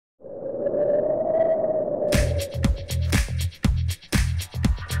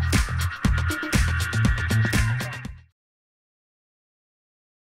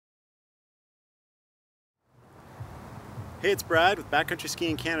Hey, it's Brad with Backcountry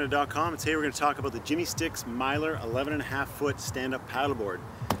Skiing Canada.com, and today we're going to talk about the Jimmy Stykes Miler 11.5 foot stand-up paddleboard.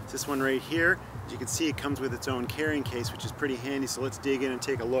 It's this one right here. As you can see, it comes with its own carrying case, which is pretty handy, so let's dig in and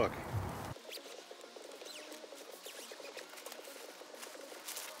take a look.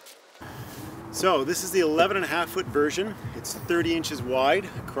 So this is the 11.5 foot version. It's 30 inches wide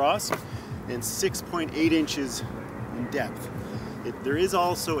across and 6.8 inches in depth. There is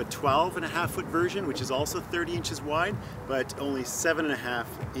also a 12.5 foot version, which is also 30 inches wide, but only 7.5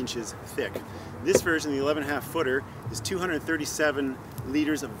 inches thick. This version, the 11.5 footer, is 237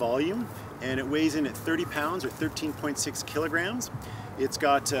 liters of volume, and it weighs in at 30 pounds or 13.6 kilograms. It's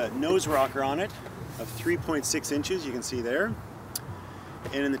got a nose rocker on it of 3.6 inches, you can see there.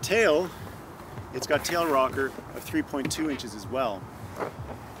 And in the tail, it's got tail rocker of 3.2 inches as well.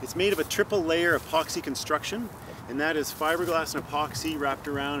 It's made of a triple layer epoxy construction, and that is fiberglass and epoxy wrapped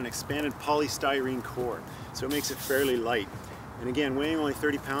around an expanded polystyrene core. So it makes it fairly light. And again, weighing only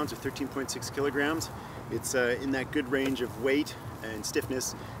 30 pounds or 13.6 kilograms, it's in that good range of weight and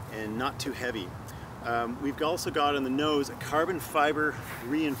stiffness and not too heavy. We've also got on the nose a carbon fiber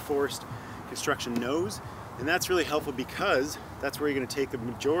reinforced construction nose, and that's really helpful because that's where you're going to take the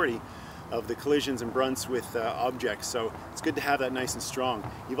majority of the collisions and brunts with objects, so it's good to have that nice and strong.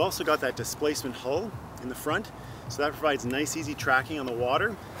 You've also got that displacement hull in the front, so that provides nice easy tracking on the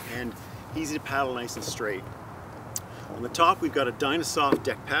water and easy to paddle nice and straight. On the top we've got a Dynasoft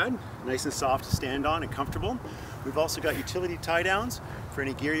deck pad, nice and soft to stand on and comfortable. We've also got utility tie downs for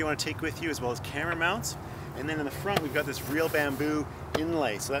any gear you want to take with you, as well as camera mounts. And then in the front we've got this real bamboo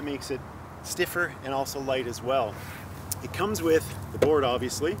inlay, so that makes it stiffer and also light as well. It comes with the board,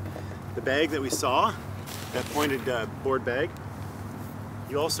 obviously, the bag that we saw, that pointed board bag.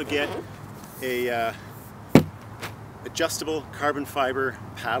 You also get a adjustable carbon fiber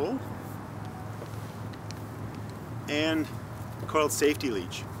paddle and a coiled safety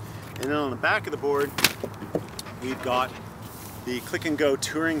leash. And then on the back of the board we've got the click and go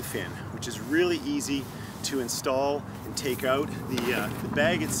touring fin, which is really easy to install and take out. The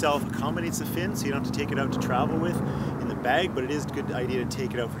bag itself accommodates the fin, so you don't have to take it out to travel with in the bag, but it is a good idea to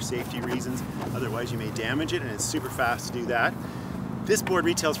take it out for safety reasons, otherwise you may damage it, and it's super fast to do that. This board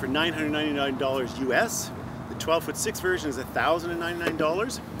retails for $999 US. The 12'6" version is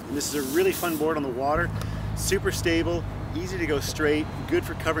 $1,099, and this is a really fun board on the water, super stable, easy to go straight, good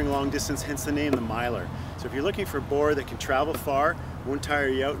for covering long distance, hence the name, the Miler. So if you're looking for a board that can travel far, won't tire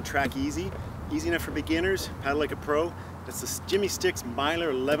you out, and track easy enough for beginners, paddle like a pro, that's the Jimmy Stykes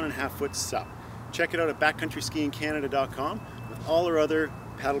Miler 11.5 foot SUP. Check it out at backcountryskiingcanada.com with all our other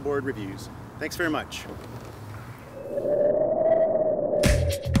paddleboard reviews. Thanks very much.